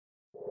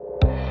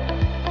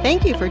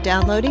Thank you for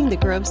downloading the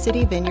Grove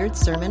City Vineyard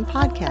Sermon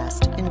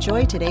Podcast.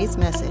 Enjoy today's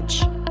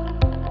message.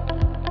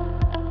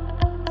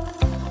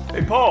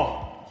 Hey,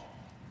 Paul.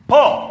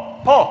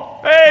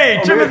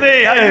 Hey,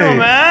 Timothy. How you doing,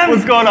 man?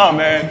 What's going on,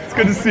 man? It's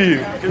good to see you.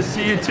 Good to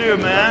see you too,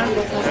 man.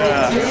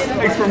 Yeah.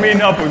 Thanks for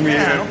meeting up with me.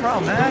 Yeah, no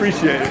problem, man.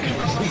 Appreciate it.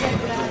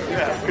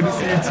 Yeah, good to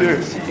see you too.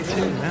 Good to see you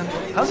too,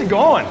 man. How's it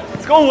going?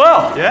 It's going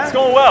well. Yeah? It's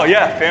going well,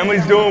 yeah.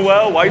 Family's doing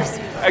well. Wife's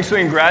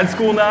actually in grad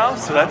school now,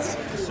 so that's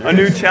a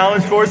new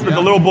challenge for us. But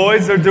the little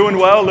boys, they're doing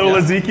well. Little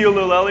Ezekiel,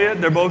 little Elliot,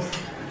 they're both...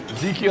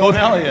 Ezekiel and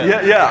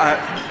Elliot.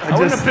 Yeah. I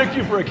wouldn't have picked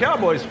you for a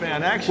Cowboys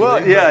fan, actually.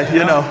 Well, yeah,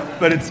 you know,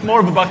 but it's more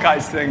of a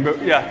Buckeyes thing,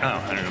 but yeah.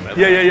 Oh, I don't know about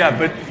that. Yeah,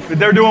 but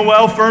they're doing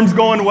well. Firm's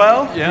going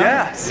well.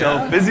 Yeah.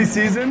 So busy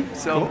season,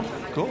 so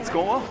Cool. It's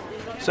going well.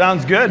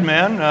 Sounds good,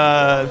 man.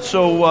 I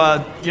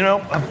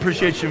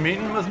appreciate you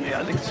meeting with me.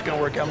 I think it's going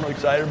to work out. I'm really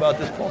excited about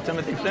this Paul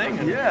Timothy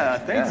thing. Yeah,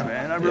 thanks,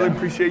 man. I really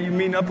appreciate you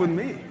meeting up with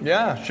me.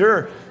 Yeah,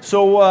 sure.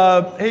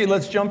 So, hey,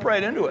 let's jump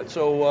right into it.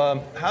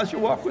 So, how's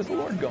your walk with the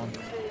Lord going?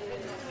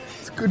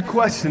 It's a good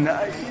question.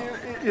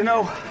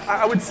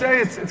 I would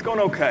say it's going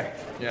okay.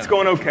 Yeah. It's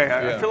going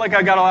okay. I feel like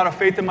I got a lot of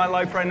faith in my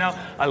life right now.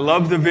 I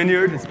love the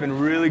vineyard. It's been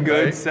really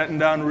good, setting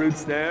down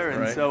roots there.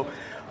 And so,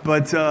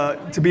 but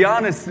to be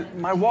honest,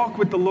 my walk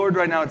with the Lord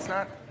right now, it's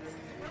not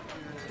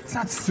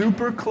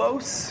super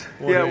close.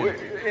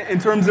 In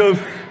terms of...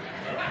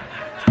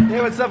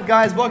 Hey, what's up,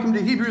 guys? Welcome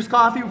to Hebrews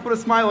Coffee. We put a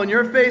smile on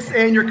your face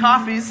and your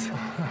coffees.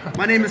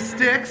 My name is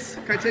Sticks.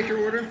 Can I take your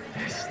order?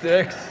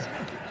 Sticks.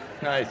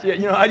 Nice.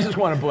 Yeah, I just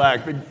want a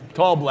black, big,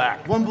 tall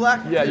black. One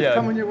black? Yeah.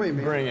 Coming your way,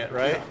 man. Bring it,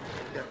 right?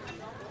 Yeah.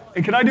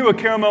 And can I do a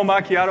caramel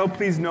macchiato,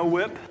 please, no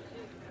whip?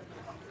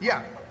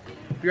 Yeah.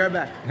 Be right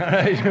back.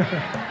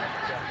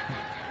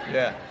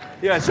 Yeah.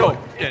 Yeah, so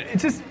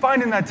it's just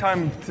finding that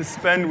time to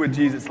spend with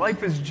Jesus.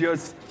 Life is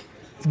it's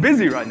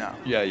busy right now.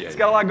 Yeah. It's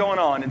got a lot going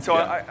on, and so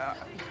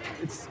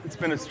it's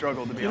been a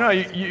struggle to be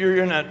honest.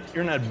 You're in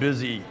that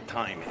busy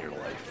time in your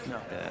life. No.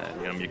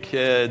 And, your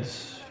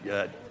kids,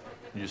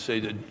 you say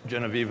that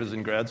Genevieve is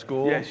in grad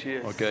school? Yeah, she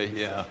is. Okay,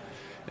 yeah.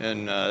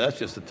 And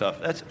that's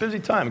a busy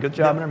time, good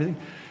job and everything.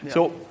 Yeah.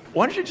 So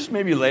why don't you just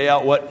maybe lay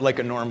out what like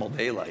a normal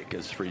day like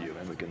is for you,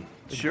 and we can...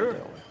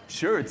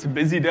 Sure, it's a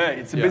busy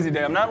day.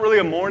 I'm not really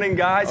a morning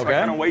guy, so I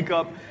kind of wake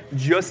up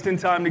just in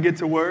time to get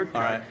to work.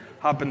 All right. I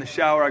hop in the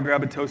shower, I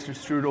grab a toaster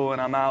strudel, and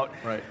I'm out.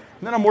 Right.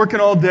 And then I'm working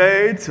all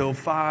day till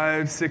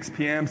 5, 6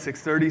 p.m.,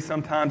 6:30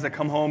 sometimes. I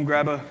come home,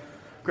 grab a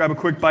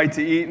quick bite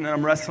to eat, and then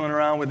I'm wrestling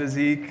around with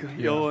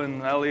Ezekiel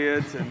and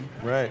Elliot. And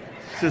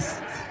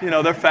just,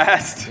 they're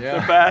fast. Yeah.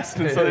 They're fast,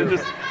 and so they're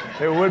just...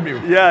 They would be.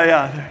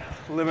 Yeah.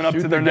 Living up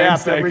to their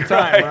namesake every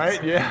time,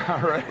 right?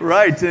 Yeah, right.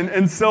 Right,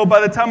 and so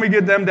by the time we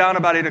get them down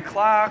about 8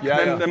 o'clock,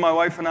 then my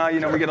wife and I, we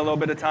get a little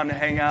bit of time to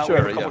hang out. We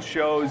have a couple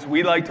shows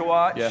we like to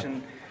watch,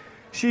 and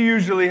she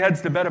usually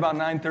heads to bed about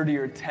 9:30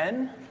 or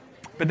 10.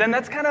 But then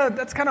that's kind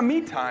of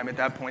me time at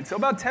that point. So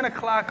about 10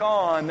 o'clock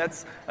on,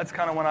 that's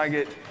kind of when I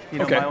get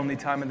my only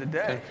time of the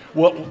day.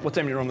 Okay. What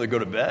time do you normally go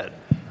to bed?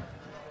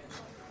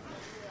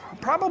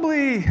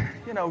 Probably,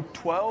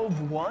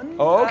 12, 1.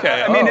 Oh,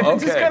 okay.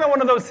 It's just kind of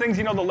one of those things,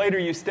 the later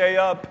you stay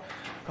up,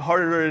 the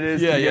harder it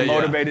is to get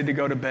motivated to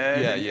go to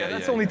bed.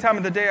 That's the only time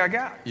of the day I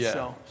got.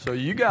 Yeah. So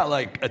you got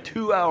like a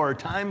 2-hour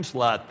time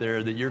slot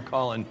there that you're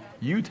calling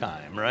you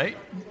time, right?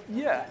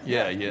 Yeah.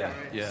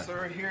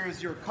 Sir,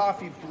 here's your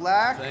coffee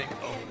black.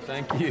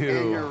 Thank you.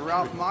 And your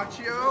Ralph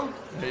Macchio.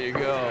 There you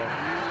go.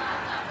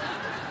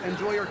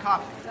 Enjoy your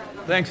coffee.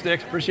 Thanks,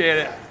 Dix. Appreciate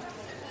it.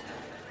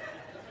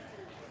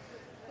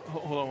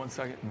 Hold on one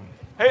second.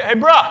 Hey,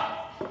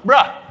 brah,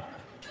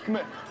 come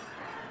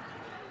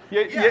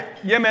here.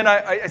 Yeah, man.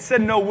 I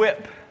said no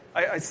whip.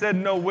 I said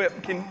no whip.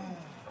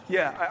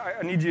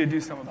 I need you to do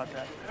something about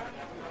that.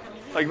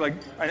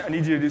 I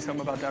need you to do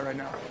something about that right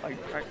now. I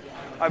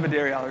have a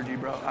dairy allergy,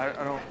 bro. I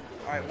don't. All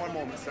right, one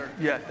moment, sir.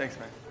 Yeah, thanks,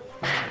 man.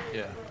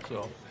 Yeah.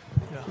 So.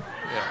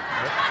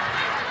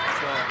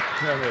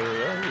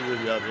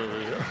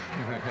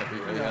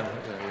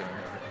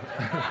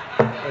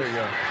 There you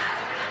go.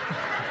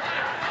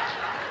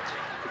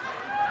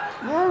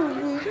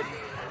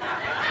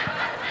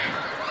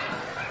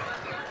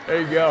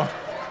 There you go.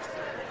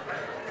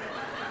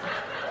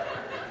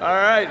 All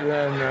right,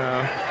 then.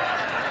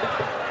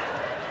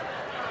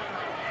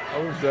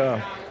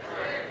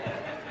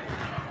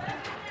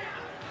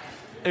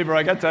 Hey, bro,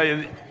 I got to tell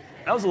you,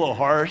 that was a little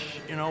harsh,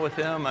 with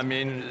him. I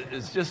mean,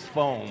 it's just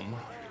foam.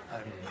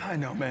 I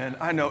know, man.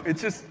 I know.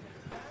 It's just,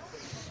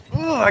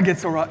 I get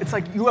so raw. It's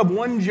like you have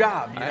one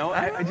job,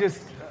 I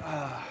just...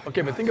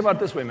 Okay, but think about it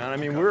this way, man. I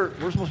mean, we're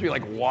supposed to be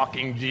like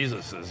walking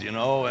Jesuses,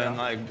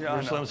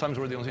 and sometimes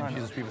we're the only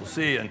Jesus people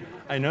see. And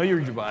I know you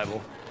read your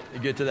Bible. You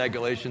get to that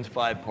Galatians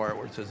 5 part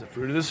where it says the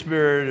fruit of the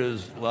Spirit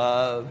is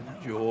love,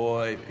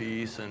 joy,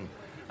 peace, and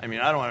I mean,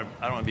 I don't want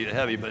to beat it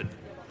heavy, but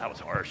that was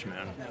harsh,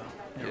 man.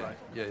 You're right.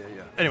 Yeah.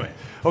 Anyway,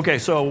 okay,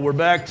 so we're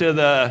back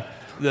to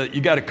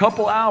you got a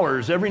couple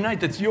hours every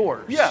night that's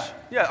yours. Yeah.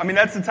 I mean,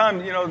 that's the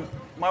time,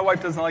 my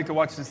wife doesn't like to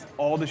watch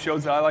all the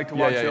shows that I like to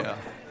watch.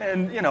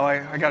 And,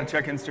 I got to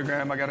check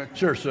Instagram. I got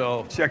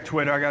to check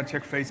Twitter. I got to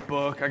check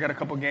Facebook. I got a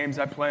couple games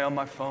I play on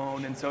my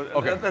phone. And so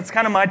that's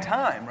kind of my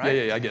time,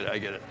 right? Yeah, I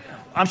get it.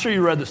 I'm sure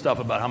you read the stuff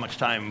about how much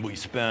time we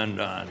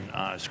spend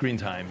on screen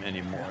time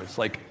anymore. It's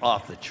like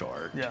off the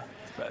chart. Yeah.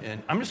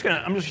 And I'm just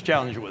gonna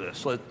challenge you with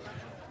this.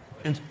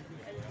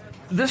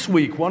 This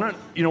week, why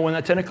don't when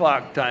that 10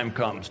 o'clock time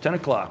comes, 10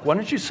 o'clock, why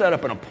don't you set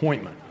up an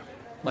appointment,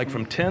 like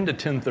from 10 to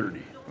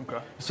 10:30? Okay.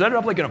 Set it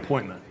up like an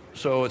appointment.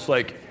 So it's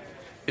like,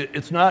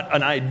 it's not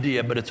an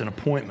idea, but it's an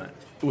appointment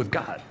with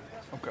God.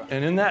 Okay.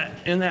 And in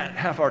that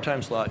half-hour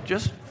time slot,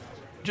 just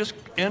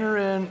enter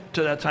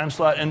into that time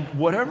slot, and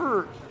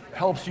whatever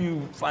helps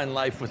you find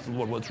life with the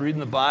Lord, whether it's reading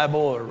the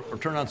Bible or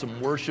turn on some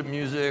worship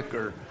music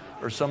or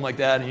something like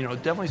that, and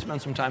definitely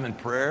spend some time in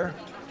prayer,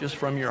 just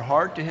from your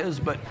heart to His.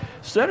 But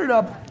set it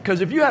up,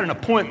 because if you had an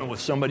appointment with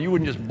somebody, you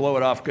wouldn't just blow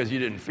it off because you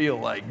didn't feel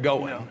like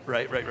going. No.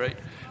 Right.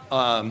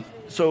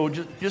 So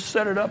just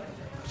set it up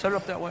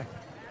that way.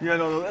 Yeah,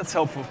 no, that's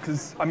helpful,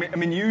 because I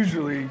mean,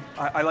 usually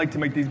I like to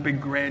make these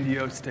big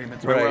grandiose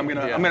statements, right?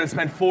 Where I'm gonna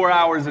spend 4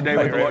 hours a day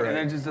with the Lord, and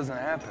it just doesn't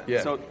happen.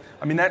 Yeah. So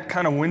I mean, that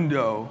kind of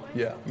window.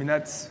 Yeah. I mean,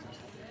 it's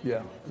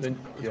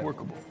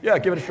workable. Yeah,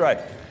 give it a try.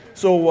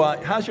 So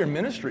how's your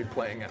ministry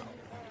playing out?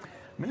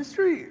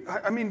 Ministry,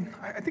 I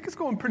think it's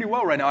going pretty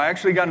well right now. I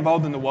actually got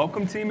involved in the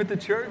welcome team at the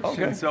church,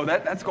 and so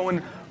that's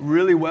going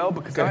really well,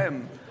 because I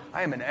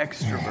am an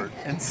extrovert,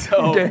 and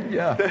so there's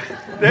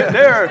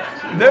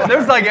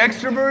like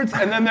extroverts,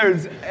 and then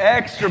there's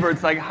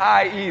extroverts, like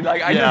high E,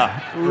 like I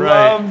just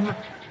love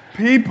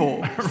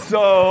people.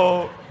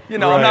 So I'm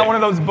not one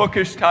of those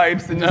bookish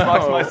types and just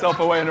locks myself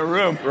away in a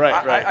room.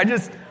 Right.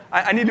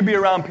 I need to be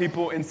around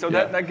people, and so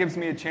that gives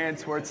me a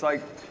chance where it's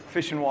like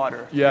fish in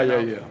water. Yeah.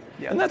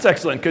 And that's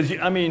excellent, because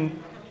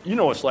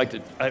what it's like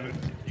to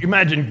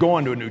imagine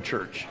going to a new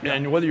church,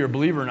 and whether you're a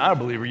believer or not a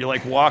believer, you're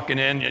like walking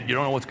in, you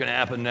don't know what's going to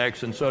happen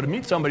next, and so to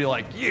meet somebody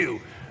like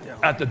you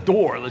at the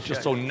door that's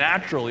just so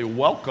naturally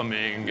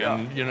welcoming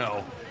and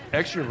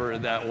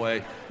extroverted that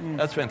way,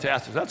 that's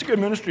fantastic. That's a good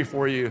ministry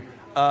for you.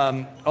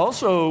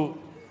 Also,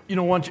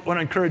 want to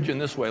encourage you in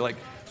this way, like,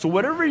 so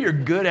whatever you're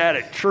good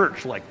at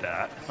church like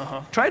that,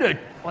 try to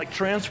like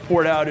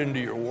transport out into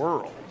your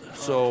world.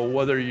 So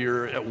whether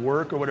you're at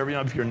work or whatever,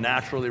 if you're a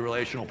naturally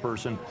relational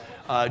person,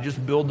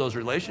 just build those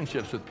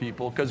relationships with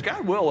people, because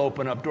God will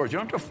open up doors. You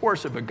don't have to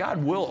force it, but God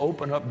will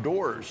open up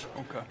doors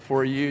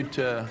for you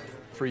to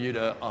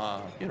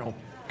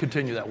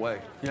continue that way.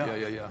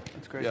 Yeah.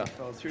 That's great. Yeah.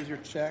 Fellas, here's your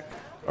check.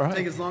 All right.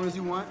 Take as long as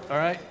you want. All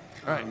right.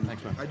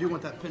 Thanks, man. I do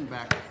want that pin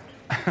back.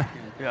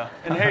 Yeah.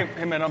 And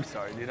hey, man, I'm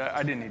sorry, dude.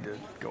 I didn't need to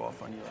go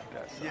off on you like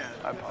that. So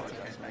I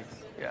apologize, man.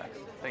 Yeah.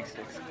 Thanks,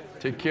 Sticks.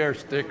 Take care,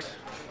 Sticks.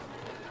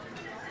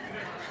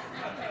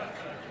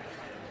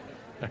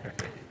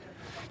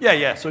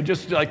 Yeah. So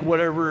just like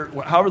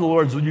however the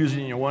Lord's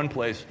using you in one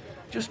place,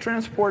 just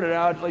transport it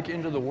out like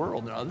into the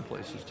world and other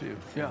places too.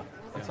 Yeah,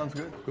 that sounds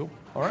good. Cool.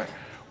 All right.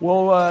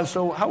 Well,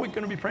 so how are we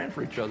going to be praying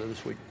for each other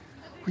this week?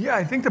 Yeah,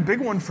 I think the big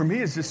one for me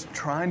is just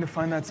trying to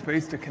find that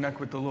space to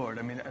connect with the Lord.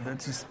 I mean,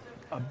 that's just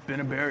been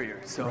a barrier.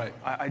 So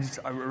I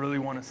really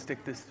want to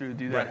stick this through,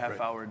 do that half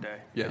hour a day.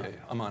 Yeah.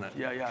 I'm on it.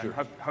 Yeah. Sure.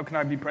 How can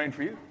I be praying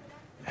for you?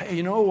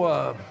 Hey,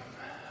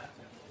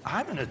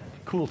 I'm in a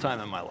cool time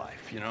in my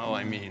life.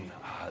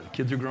 The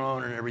kids are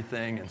grown and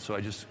everything, and so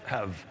I just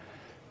have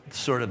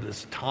sort of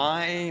this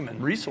time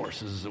and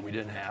resources that we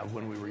didn't have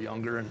when we were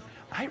younger, and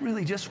I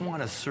really just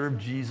want to serve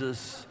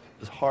Jesus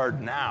as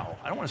hard now.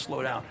 I don't want to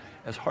slow down,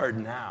 as hard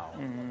now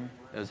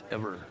as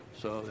ever,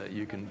 so that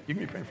you can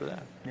be praying for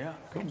that. Yeah,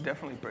 cool.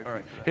 Definitely pray. All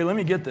right. Hey, let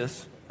me get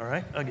this. All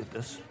right, I'll get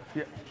this.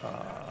 Yeah.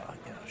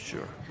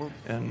 Sure.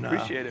 And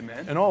appreciate it,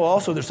 man. And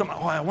also there's something.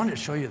 I wanted to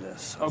show you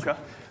this. Okay.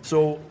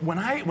 So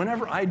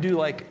whenever I do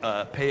like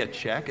pay a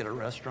check at a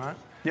restaurant,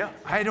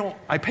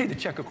 I pay the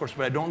check, of course,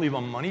 but I don't leave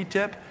a money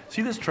tip.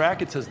 See this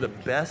track? It says the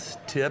best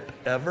tip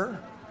ever,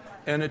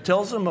 and it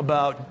tells them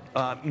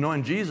about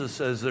knowing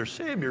Jesus as their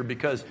Savior,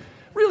 because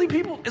really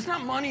it's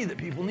not money that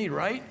people need,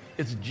 right?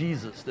 It's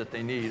Jesus that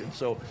they need. And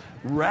so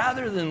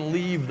rather than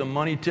leave the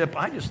money tip,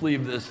 I just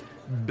leave this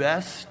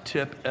best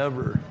tip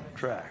ever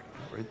track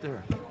right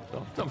there.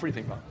 So something for you to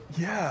think about.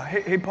 Yeah.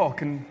 Hey, Paul,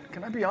 can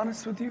I be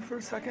honest with you for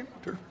a second?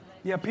 Sure.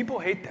 Yeah, people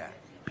hate that.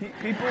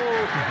 People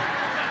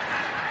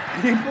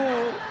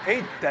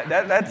hate that.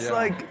 That's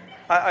like,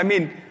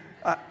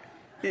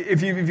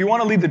 if you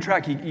want to leave the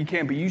track, you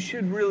can, but you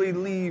should really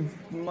leave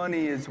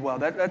money as well.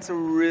 That's a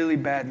really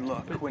bad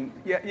look.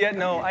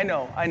 I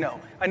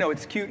know.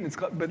 It's cute and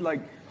but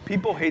like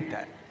people hate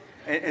that,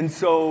 and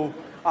so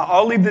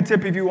I'll leave the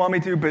tip if you want me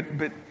to,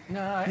 but.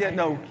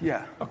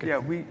 Okay. Yeah,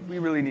 we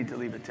really need to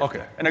leave a tip. Okay.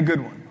 There. And a good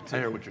one, too. I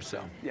hear what you're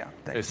saying. Yeah,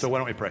 thanks. Okay, so why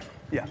don't we pray?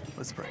 Yeah,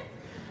 let's pray.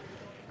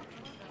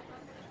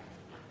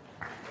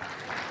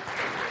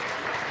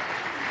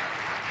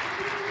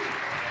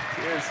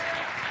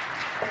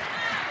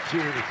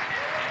 Cheers.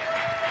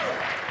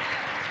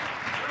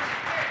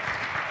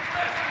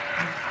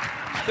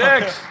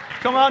 Sticks,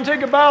 come on,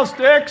 take a bow,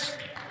 Sticks.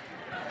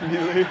 Did you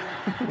leave?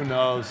 Who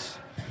knows?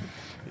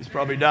 He's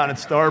probably down at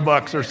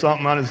Starbucks or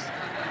something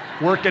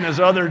working his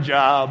other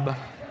job.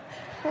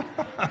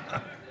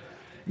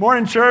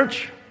 Morning,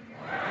 church.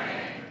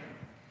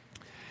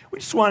 We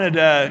just wanted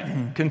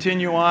to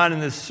continue on in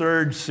this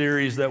Surge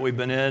series that we've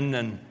been in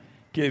and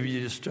give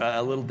you just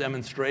a little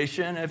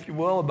demonstration, if you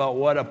will, about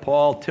what a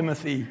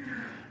Paul-Timothy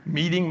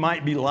meeting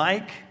might be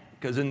like.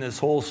 Because in this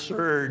whole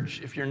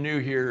Surge, if you're new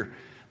here,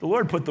 the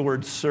Lord put the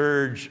word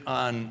surge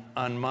on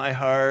my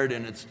heart,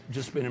 and it's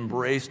just been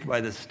embraced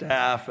by the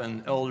staff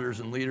and elders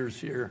and leaders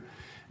here,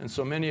 and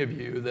so many of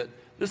you, that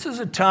this is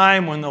a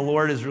time when the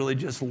Lord is really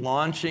just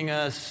launching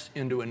us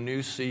into a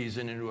new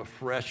season, into a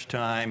fresh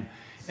time,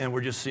 and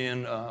we're just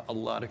seeing a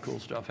lot of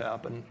cool stuff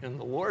happen in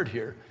the Lord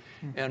here.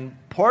 And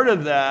part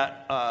of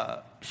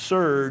that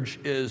surge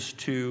is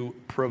to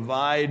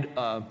provide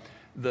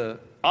the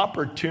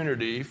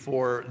opportunity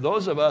for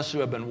those of us who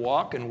have been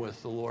walking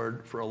with the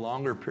Lord for a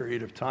longer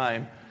period of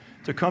time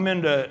to come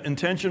into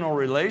intentional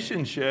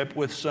relationship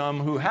with some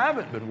who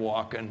haven't been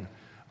walking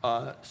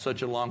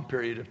such a long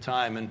period of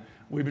time. And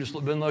we've just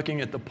been looking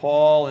at the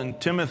Paul and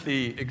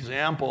Timothy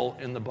example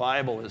in the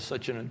Bible as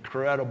such an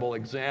incredible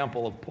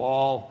example of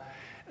Paul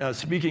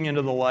speaking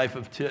into the life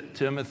of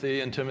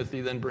Timothy, and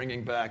Timothy then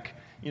bringing back,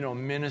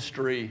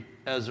 ministry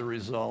as a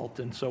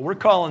result. And so we're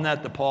calling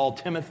that the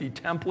Paul-Timothy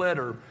template,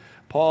 or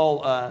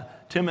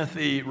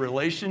Paul-Timothy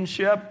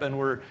relationship, and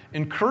we're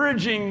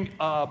encouraging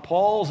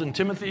Paul's and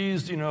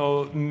Timothy's,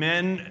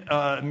 men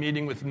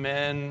meeting with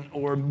men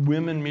or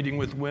women meeting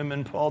with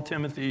women,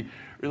 Paul-Timothy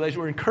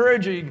relation. We're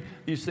encouraging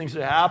these things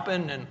to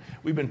happen, and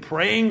we've been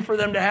praying for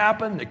them to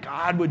happen, that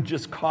God would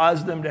just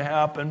cause them to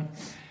happen.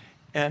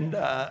 And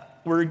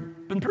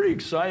we've been pretty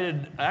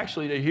excited,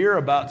 actually, to hear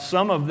about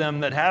some of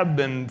them that have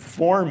been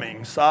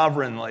forming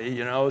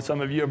sovereignly.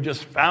 Some of you have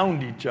just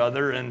found each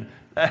other, and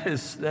that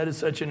is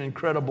such an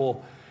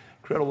incredible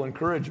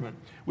encouragement.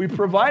 We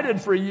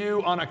provided for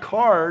you on a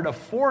card a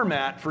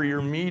format for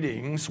your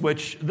meetings,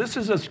 which this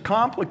is as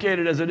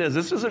complicated as it is.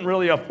 This isn't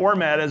really a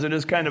format as it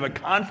is kind of a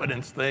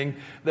confidence thing,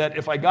 that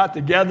if I got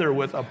together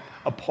with a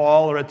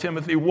Paul or a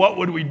Timothy, what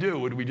would we do?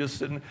 Would we just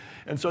sit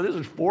and so this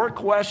is 4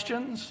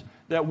 questions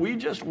that we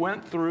just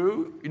went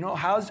through.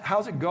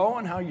 How's it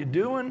going? How you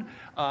doing?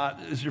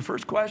 Is your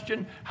first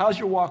question. How's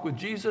your walk with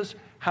Jesus?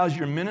 How's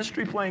your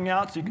ministry playing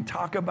out? So you can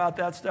talk about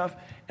that stuff.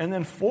 And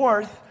then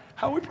 4th,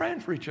 how are we praying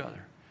for each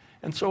other?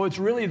 And so it's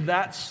really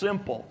that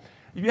simple.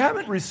 If you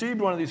haven't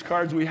received one of these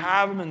cards, we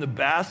have them in the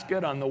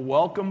basket on the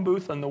welcome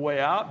booth on the way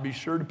out. Be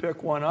sure to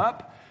pick one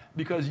up,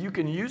 because you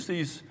can use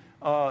these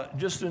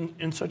just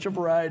in such a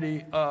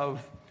variety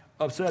of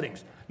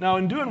settings. Now,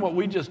 in doing what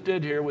we just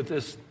did here with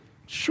this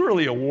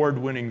surely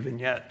award-winning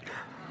vignette,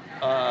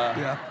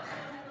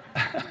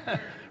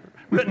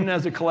 written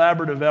as a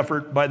collaborative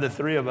effort by the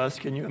 3 of us,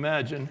 can you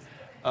imagine?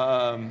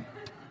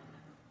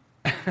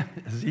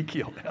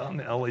 Ezekiel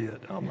Alan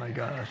Elliott, oh my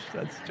gosh,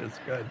 that's just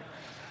good.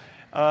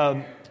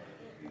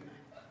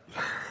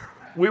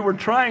 We were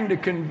trying to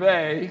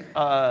convey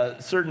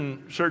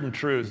certain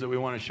truths that we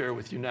want to share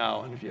with you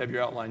now, and if you have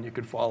your outline, you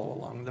could follow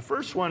along. The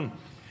first one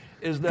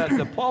is that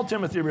the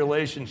Paul-Timothy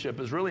relationship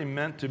is really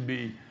meant to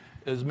be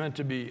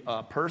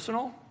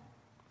personal,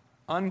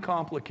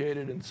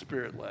 uncomplicated, and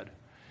Spirit-led.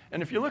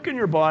 And if you look in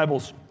your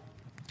Bibles,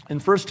 in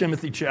 1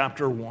 Timothy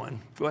chapter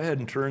 1, go ahead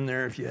and turn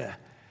there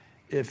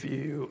if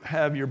you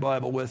have your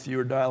Bible with you,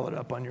 or dial it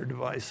up on your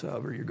device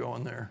however you're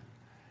going there.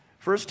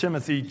 1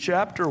 Timothy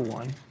chapter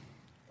 1.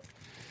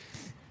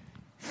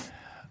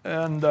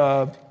 And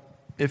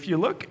if you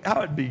look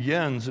how it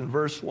begins in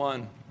verse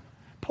 1,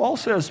 Paul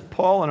says,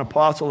 Paul, an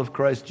apostle of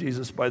Christ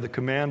Jesus, by the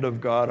command of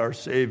God our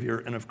Savior,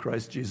 and of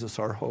Christ Jesus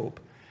our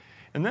hope.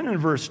 And then in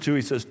verse 2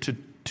 he says,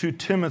 to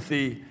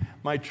Timothy,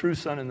 my true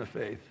son in the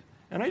faith.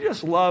 And I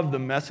just love the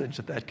message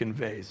that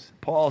conveys.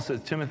 Paul says,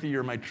 Timothy,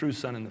 you're my true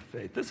son in the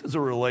faith. This is a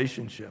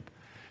relationship.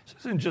 This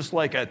isn't just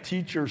like a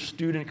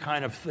teacher-student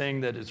kind of thing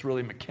that is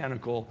really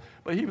mechanical,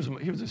 but he was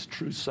his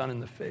true son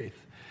in the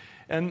faith.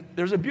 And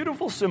there's a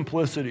beautiful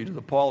simplicity to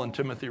the Paul and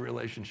Timothy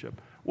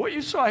relationship. What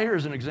you saw here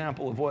is an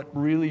example of what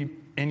really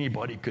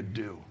anybody could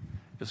do,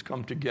 is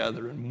come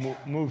together and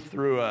move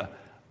through a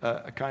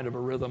kind of a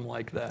rhythm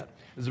like that.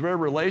 It's very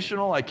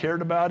relational. I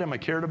cared about him. I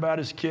cared about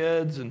his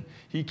kids, and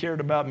he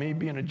cared about me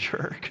being a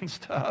jerk and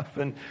stuff.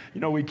 And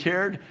we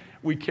cared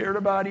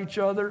about each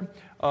other.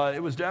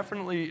 It was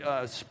definitely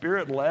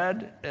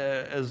Spirit-led,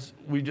 as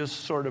we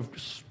just sort of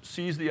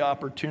seized the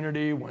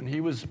opportunity when he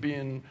was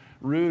being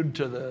rude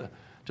to the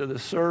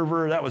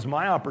server. That was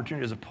my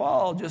opportunity as a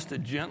Paul, just to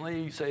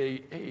gently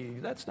say, hey,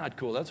 that's not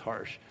cool, that's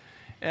harsh.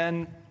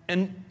 And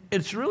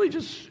it's really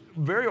just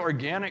very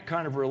organic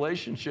kind of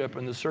relationship,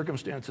 and the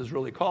circumstances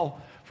really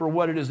call for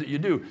what it is that you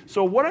do.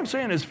 So what I'm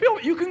saying is, Phil,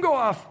 you can go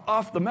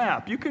off the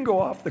map, you can go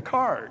off the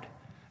card,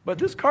 but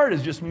this card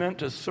is just meant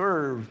to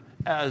serve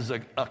as a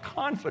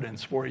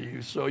confidence for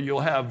you, so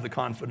you'll have the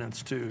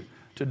confidence to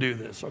do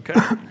this, okay?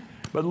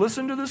 But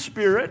listen to the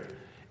Spirit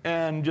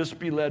and just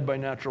be led by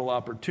natural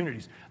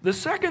opportunities. The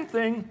second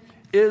thing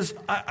is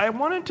I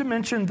wanted to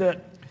mention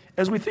that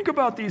as we think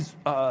about these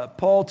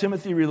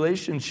Paul-Timothy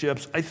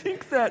relationships, I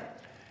think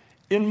that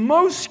in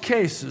most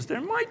cases, there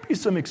might be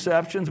some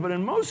exceptions, but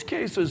in most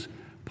cases,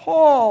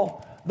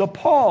 the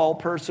Paul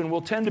person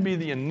will tend to be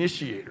the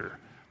initiator.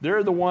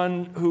 They're the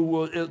one who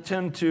will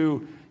tend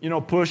to,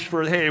 push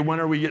for, hey, when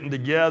are we getting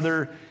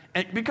together?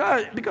 And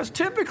because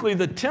typically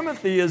the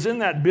Timothy is in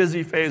that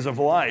busy phase of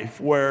life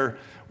where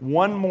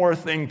one more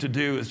thing to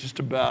do is just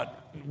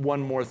about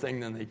one more thing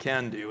than they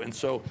can do. And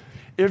so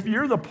if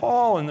you're the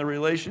Paul in the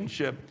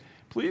relationship,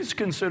 please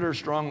consider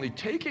strongly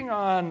taking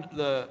on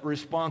the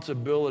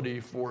responsibility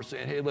for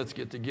saying, hey, let's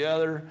get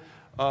together.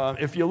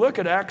 If you look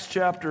at Acts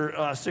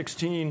chapter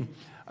 16,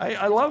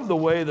 I love the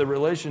way the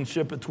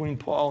relationship between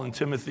Paul and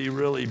Timothy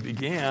really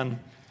began.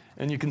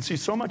 And you can see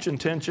so much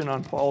intention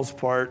on Paul's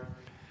part.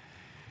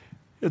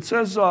 It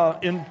says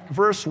in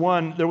verse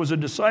 1, there was a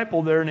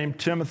disciple there named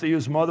Timothy,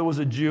 whose mother was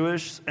a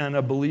Jewish and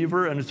a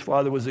believer, and his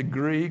father was a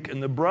Greek.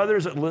 And the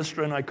brothers at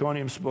Lystra and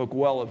Iconium spoke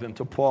well of him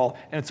to Paul.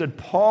 And it said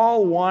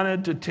Paul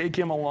wanted to take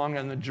him along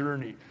on the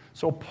journey.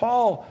 So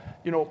Paul,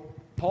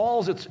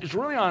 it's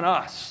really on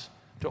us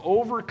to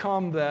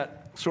overcome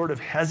that sort of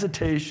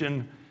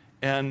hesitation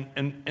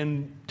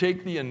and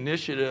take the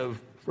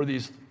initiative for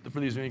these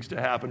meetings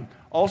to happen.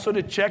 Also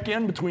to check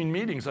in between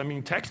meetings. I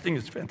mean, texting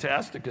is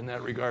fantastic in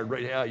that regard,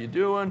 right? Hey, how you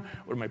doing?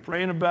 What am I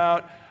praying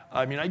about?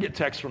 I mean, I get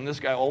texts from this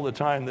guy all the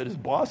time that his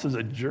boss is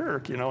a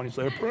jerk, and he's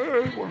like,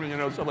 pray for me,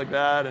 stuff like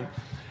that.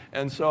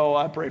 And so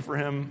I pray for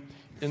him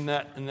in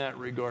that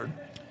regard.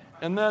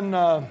 And then,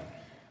 do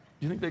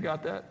you think they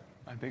got that?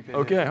 I think they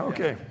did. Yeah.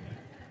 Okay.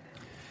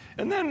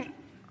 And then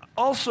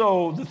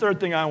also, the third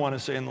thing I want to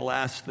say and the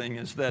last thing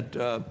is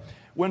that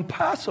when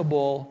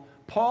possible,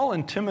 Paul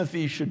and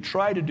Timothy should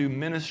try to do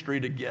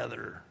ministry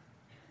together.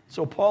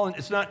 So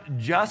it's not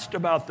just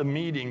about the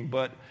meeting,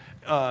 but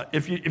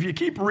if you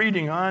keep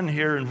reading on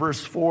here in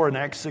verse 4 in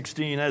Acts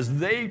 16,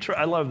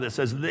 I love this,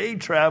 as they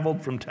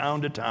traveled from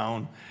town to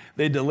town,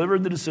 they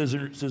delivered the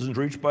decisions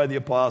reached by the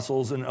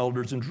apostles and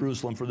elders in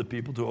Jerusalem for the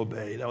people to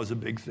obey. That was a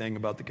big thing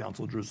about the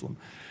Council of Jerusalem.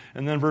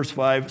 And then verse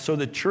 5, so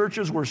the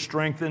churches were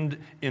strengthened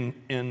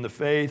in the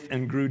faith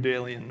and grew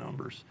daily in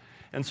numbers.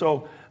 And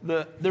so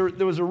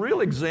there was a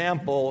real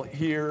example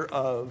here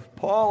of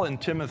Paul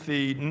and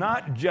Timothy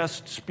not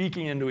just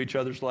speaking into each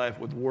other's life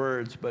with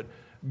words, but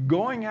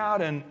going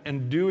out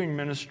and doing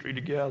ministry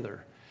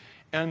together.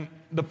 And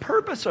the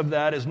purpose of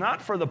that is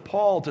not for the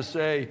Paul to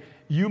say,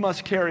 you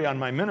must carry on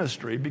my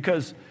ministry,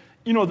 because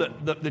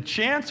the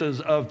chances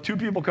of two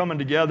people coming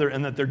together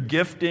and that their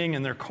gifting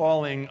and their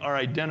calling are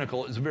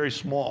identical is very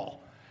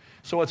small.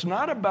 So it's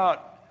not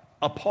about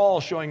a Paul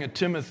showing a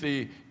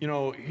Timothy,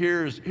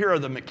 here are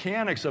the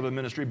mechanics of a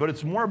ministry, but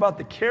it's more about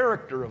the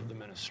character of the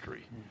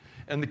ministry.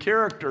 And the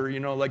character,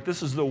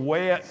 this is the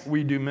way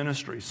we do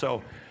ministry.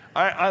 So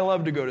I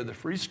love to go to the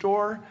free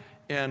store,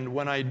 and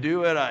when I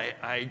do it,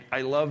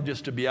 I love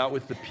just to be out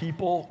with the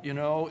people,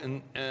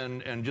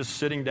 and just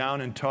sitting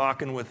down and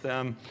talking with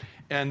them.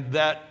 And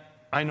that,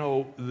 I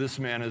know this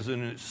man is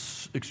an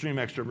extreme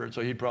extrovert, so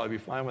he'd probably be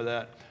fine with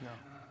that.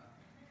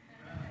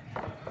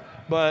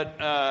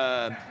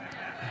 No.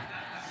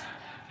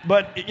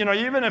 But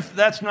even if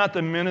that's not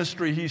the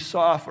ministry he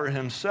saw for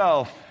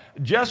himself,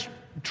 just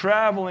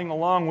traveling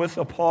along with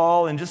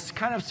Paul and just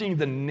kind of seeing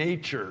the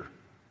nature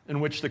in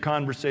which the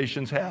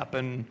conversations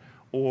happen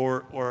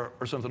or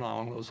something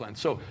along those lines.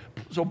 So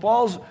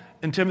Paul's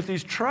and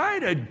Timothy's try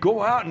to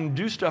go out and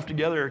do stuff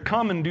together,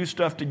 come and do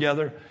stuff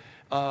together,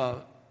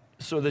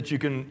 so that you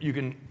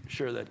can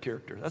share that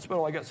character. That's about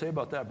all I got to say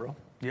about that, bro.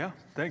 Yeah,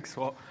 thanks.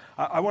 Well,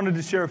 I wanted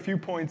to share a few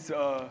points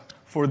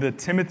for the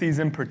Timothys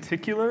in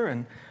particular,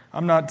 and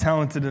I'm not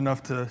talented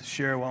enough to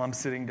share while I'm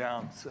sitting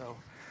down, so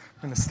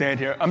I'm going to stand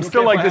here. I'm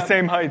still like the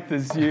same height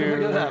as you.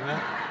 Look at that,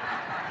 man.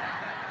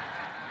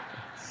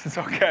 It's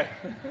okay.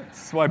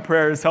 This is why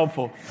prayer is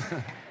helpful.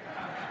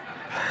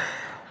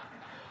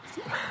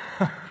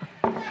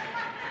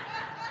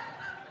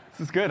 This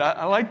is good.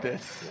 I like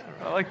this.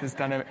 I like this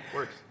dynamic.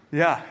 Works.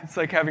 Yeah, it's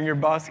like having your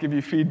boss give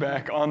you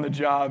feedback on the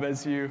job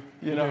as you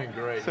know. You're doing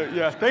great. So,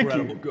 yeah, thank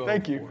you.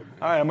 Thank you.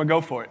 All right, I'm going to go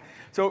for it.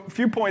 So a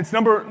few points.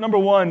 Number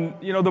one,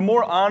 the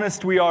more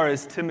honest we are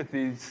as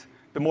Timothys,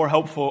 the more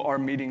helpful our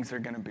meetings are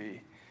going to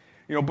be.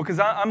 Because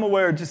I'm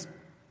aware, just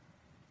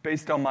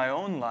based on my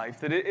own life,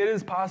 that it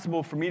is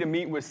possible for me to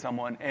meet with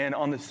someone and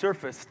on the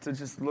surface to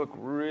just look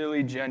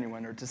really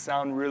genuine or to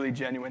sound really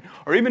genuine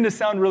or even to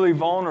sound really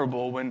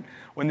vulnerable when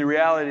the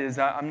reality is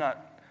I'm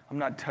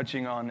not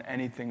touching on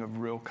anything of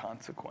real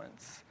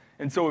consequence.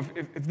 And so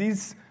if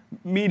these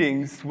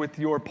meetings with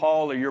your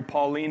Paul or your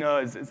Paulina,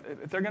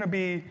 if they're going to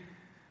be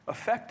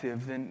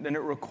effective, then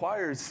it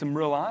requires some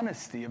real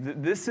honesty.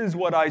 This is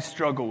what I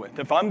struggle with.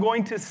 If I'm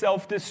going to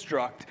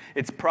self-destruct,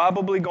 it's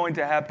probably going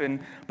to happen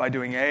by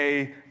doing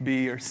A,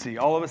 B, or C.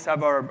 All of us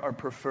have our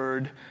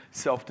preferred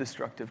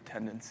self-destructive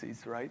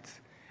tendencies, right?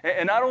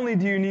 And not only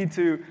do you need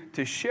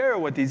to share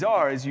what these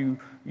are as you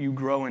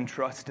grow in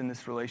trust in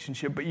this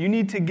relationship, but you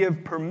need to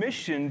give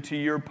permission to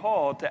your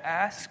Paul to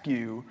ask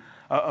you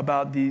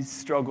about these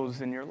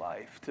struggles in your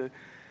life,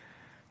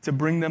 to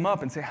bring them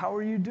up and say, how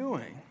are you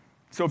doing?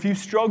 So if you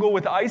struggle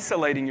with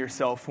isolating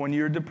yourself when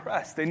you're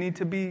depressed, they need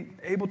to be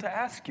able to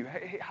ask you,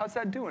 hey, how's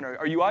that doing?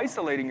 Are you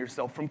isolating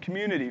yourself from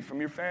community,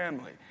 from your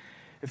family?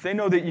 If they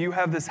know that you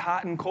have this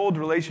hot and cold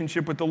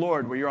relationship with the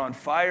Lord where you're on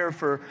fire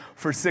for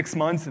 6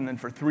 months and then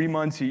for 3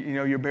 months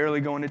you're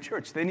barely going to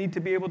church, they need to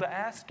be able to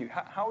ask you,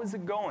 how is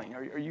it going?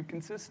 Are you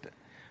consistent?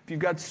 If you've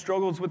got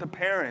struggles with a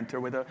parent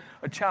or with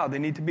a child, they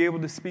need to be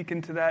able to speak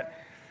into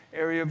that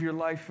area of your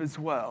life as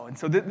well. And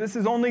so this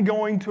is only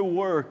going to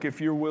work if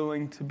you're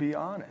willing to be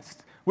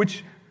honest,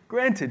 which,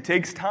 granted,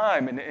 takes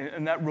time,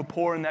 and that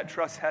rapport and that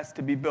trust has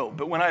to be built.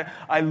 But when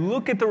I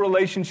look at the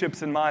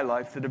relationships in my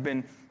life that have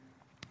been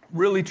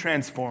really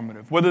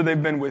transformative, whether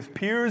they've been with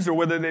peers or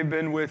whether they've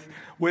been with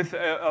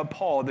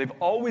Paul, they've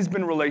always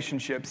been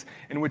relationships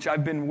in which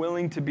I've been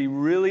willing to be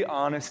really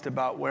honest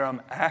about where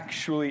I'm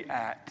actually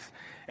at,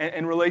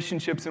 and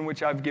relationships in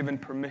which I've given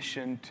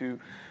permission to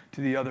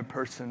the other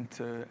person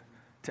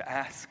to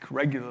ask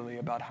regularly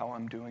about how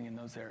I'm doing in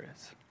those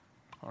areas.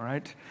 All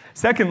right?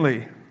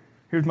 Secondly,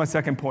 here's my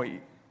second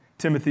point,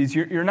 Timothy.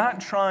 You're not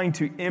trying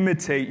to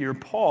imitate your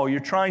Paul. You're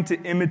trying to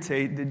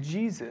imitate the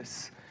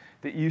Jesus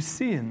that you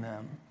see in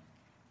them.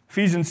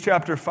 Ephesians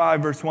chapter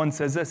 5, verse 1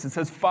 says this. It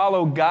says,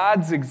 follow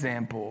God's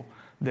example,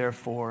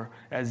 therefore,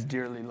 as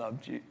dearly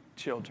loved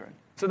children.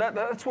 So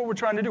that's what we're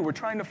trying to do. We're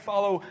trying to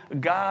follow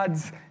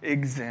God's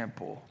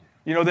example.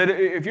 You know, that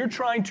if you're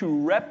trying to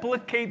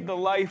replicate the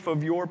life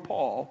of your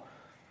Paul,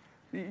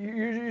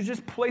 you're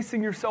just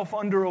placing yourself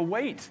under a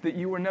weight that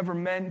you were never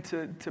meant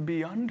to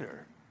be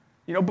under.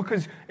 You know,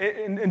 because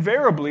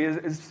invariably,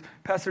 as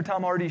Pastor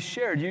Tom already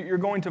shared, you're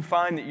going to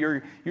find that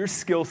your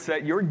skill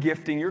set, your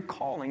gifting, your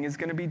calling is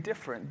going to be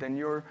different than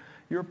your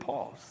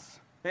Paul's.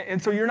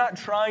 And so you're not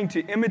trying to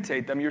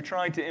imitate them. You're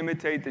trying to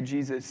imitate the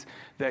Jesus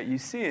that you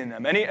see in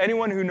them.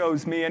 Anyone who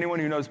knows me, anyone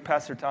who knows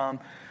Pastor Tom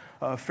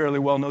fairly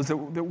well knows that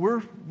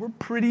we're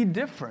pretty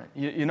different.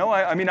 You know,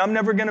 I mean, I'm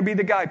never going to be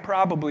the guy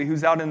probably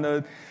who's out in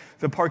the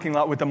parking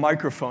lot with the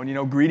microphone, you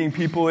know, greeting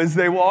people as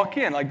they walk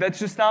in. Like, that's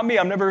just not me.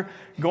 I'm never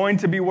going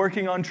to be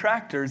working on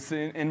tractors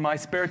in my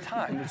spare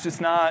time.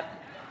 It's not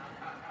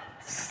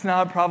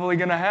probably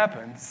going to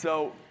happen.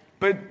 So,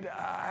 but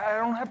I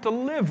don't have to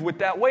live with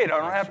that weight. I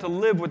don't have to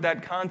live with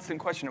that constant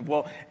question of,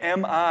 well,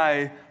 am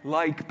I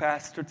like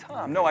Pastor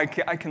Tom? No, I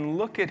can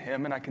look at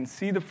him and I can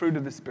see the fruit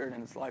of the Spirit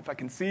in his life. I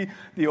can see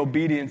the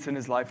obedience in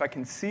his life. I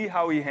can see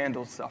how he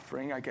handles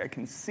suffering. I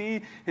can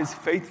see his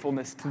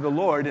faithfulness to the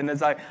Lord. And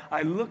as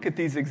I look at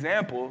these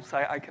examples,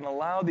 I can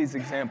allow these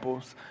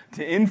examples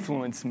to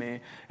influence me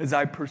as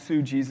I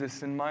pursue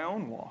Jesus in my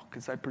own walk,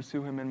 as I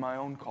pursue him in my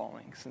own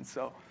callings. And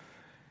so,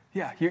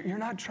 yeah, you're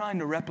not trying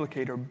to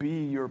replicate or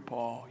be your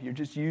Paul. You're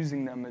just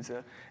using them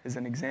as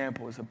an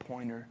example, as a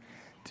pointer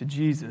to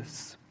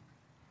Jesus.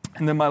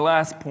 And then my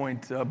last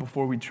point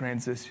before we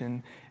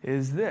transition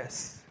is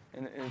this.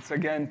 And it's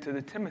again to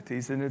the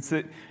Timothys. And it's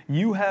that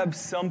you have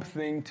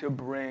something to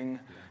bring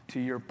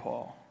to your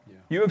Paul. Yeah.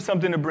 You have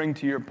something to bring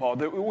to your Paul.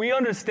 That we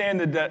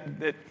understand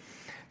that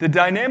the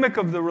dynamic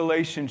of the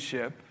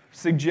relationship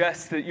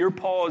suggests that your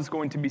Paul is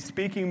going to be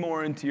speaking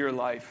more into your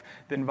life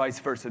than vice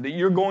versa, that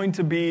you're going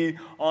to be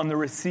on the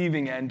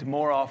receiving end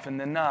more often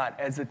than not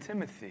as a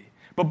Timothy.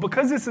 But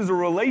because this is a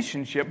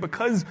relationship,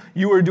 because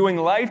you are doing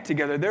life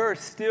together, there are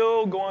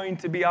still going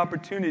to be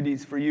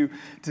opportunities for you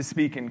to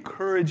speak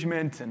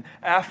encouragement and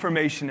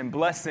affirmation and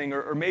blessing,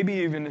 or maybe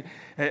even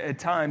at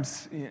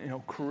times,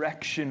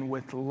 correction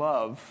with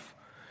love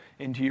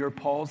into your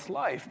Paul's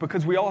life,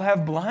 because we all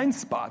have blind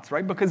spots,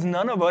 right? Because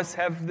none of us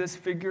have this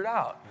figured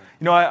out.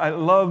 You know, I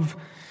love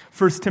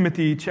 1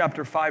 Timothy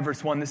chapter 5,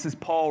 verse 1. This is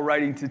Paul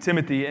writing to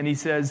Timothy, and he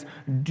says,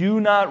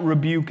 do not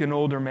rebuke an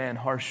older man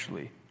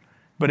harshly,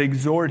 but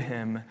exhort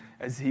him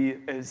as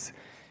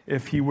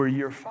if he were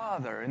your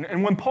father.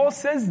 And when Paul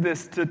says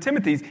this to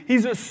Timothy,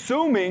 he's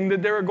assuming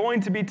that there are going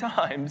to be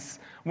times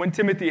when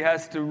Timothy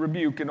has to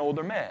rebuke an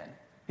older man.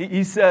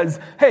 He says,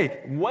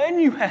 hey, when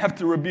you have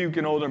to rebuke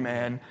an older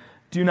man,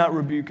 do not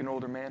rebuke an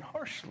older man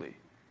harshly.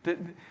 That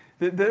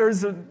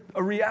there's a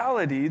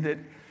reality that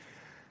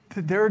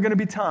there are going to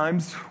be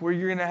times where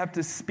you're going to have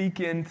to speak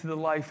into the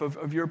life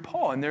of your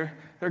Paul, and they're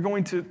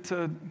going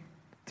to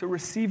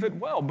receive it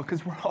well,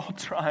 because we're all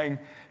trying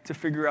to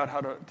figure out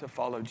how to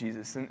follow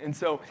Jesus. And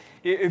so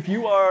if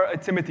you are a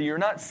Timothy, you're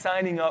not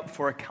signing up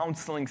for a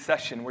counseling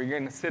session where you're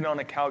going to sit on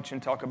a couch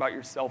and talk about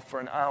yourself for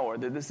an hour.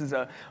 That this is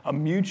a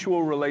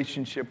mutual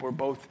relationship where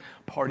both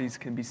parties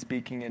can be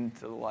speaking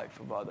into the life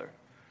of other.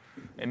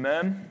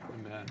 Amen?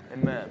 Amen. Amen.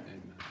 Amen.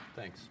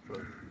 Thanks.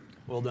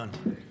 Well done.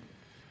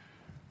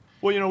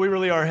 Well, we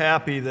really are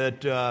happy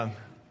that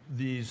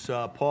these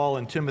Paul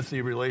and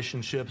Timothy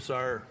relationships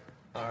are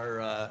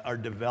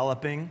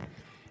developing.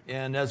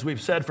 And as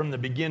we've said from the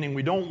beginning,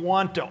 we don't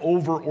want to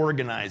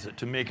over-organize it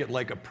to make it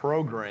like a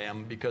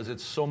program, because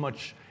it's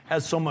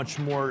has so much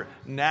more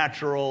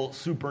natural,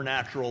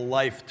 supernatural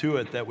life to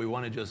it that we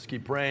want to just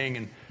keep praying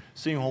and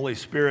seeing Holy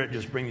Spirit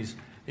just bring these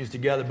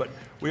together. But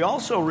we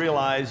also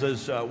realize,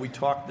 as we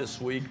talked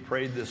this week,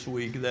 prayed this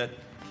week, that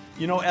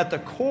at the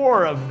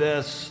core of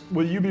this,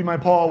 will you be my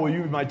Paul, will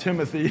you be my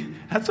Timothy?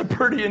 That's a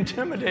pretty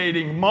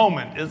intimidating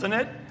moment, isn't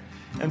it?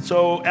 And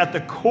so at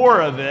the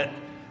core of it,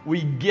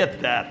 we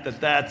get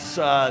that's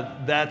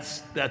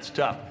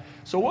tough.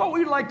 So what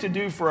we'd like to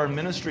do for our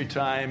ministry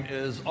time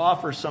is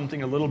offer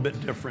something a little bit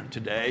different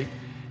today.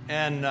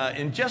 And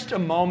in just a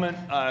moment,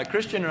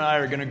 Christian and I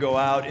are going to go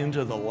out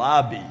into the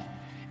lobby.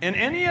 And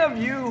any of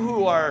you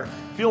who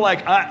feel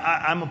like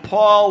I'm a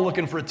Paul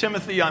looking for a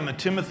Timothy, I'm a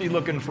Timothy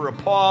looking for a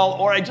Paul,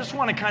 or I just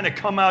want to kind of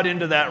come out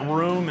into that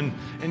room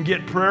and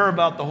get prayer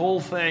about the whole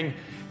thing,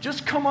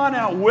 just come on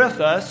out with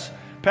us.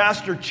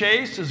 Pastor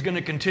Chase is going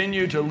to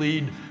continue to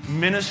lead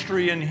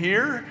ministry in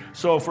here.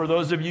 So for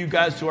those of you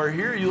guys who are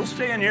here, you'll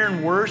stay in here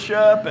and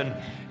worship. And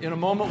in a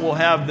moment, we'll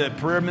have the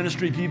prayer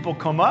ministry people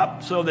come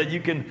up so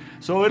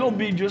it'll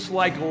be just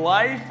like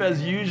life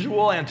as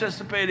usual,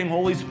 anticipating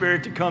Holy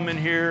Spirit to come in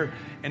here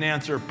and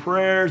answer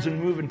prayers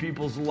and move in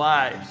people's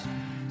lives.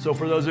 So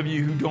for those of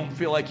you who don't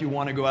feel like you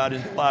want to go out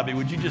into the lobby,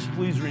 would you just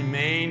please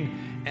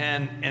remain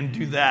and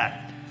do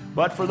that?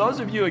 But for those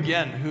of you,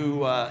 again,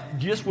 who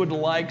just would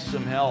like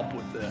some help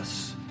with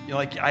this,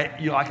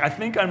 I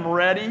think I'm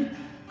ready,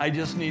 I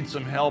just need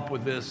some help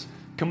with this,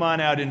 come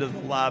on out into the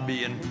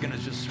lobby and we're going to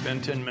just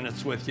spend 10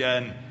 minutes with you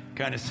and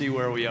kind of see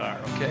where we are,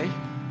 okay?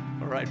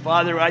 All right,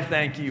 Father, I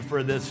thank you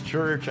for this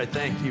church. I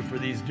thank you for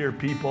these dear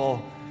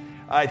people.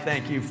 I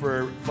thank you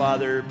for,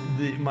 Father,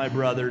 my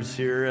brothers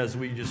here as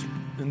we just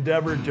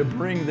endeavored to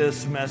bring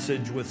this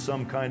message with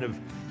some kind of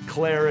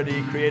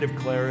clarity, creative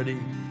clarity.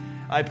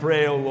 I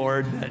pray, O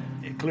Lord, that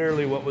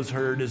clearly what was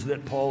heard is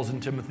that Paul's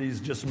and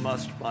Timothy's just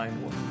must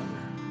find one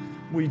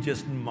another. We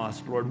just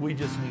must, Lord. We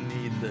just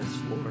need this,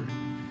 Lord.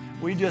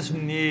 We just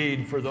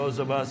need, for those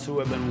of us who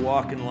have been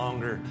walking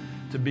longer,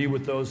 to be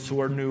with those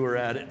who are newer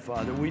at it,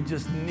 Father. We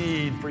just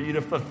need for you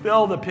to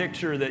fulfill the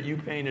picture that you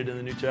painted in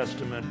the New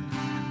Testament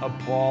of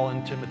Paul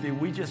and Timothy.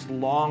 We just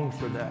long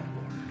for that,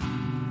 Lord.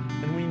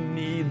 And we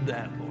need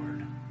that,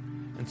 Lord.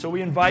 And so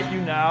we invite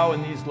you now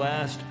in these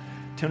last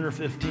 10 or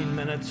 15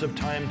 minutes of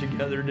time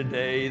together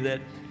today,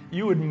 that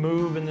you would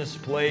move in this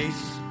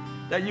place,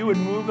 that you would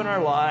move in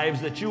our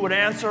lives, that you would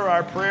answer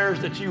our prayers,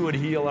 that you would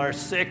heal our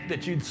sick,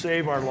 that you'd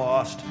save our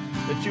lost,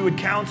 that you would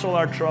counsel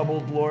our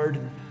troubled, Lord,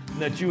 and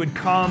that you would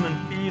come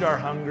and feed our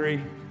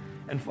hungry.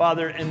 And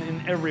Father, and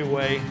in every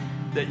way,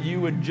 that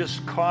you would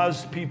just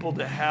cause people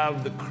to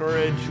have the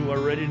courage who are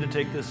ready to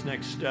take this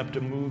next step to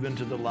move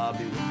into the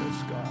lobby with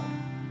us, God.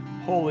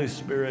 Holy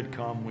Spirit,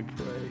 come, we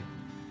pray.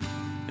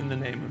 In the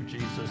name of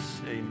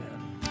Jesus,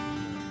 amen.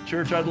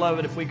 Church, I'd love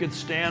it if we could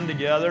stand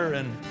together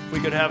and we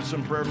could have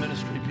some prayer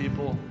ministry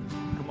people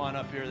come on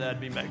up here.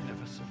 That'd be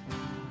magnificent.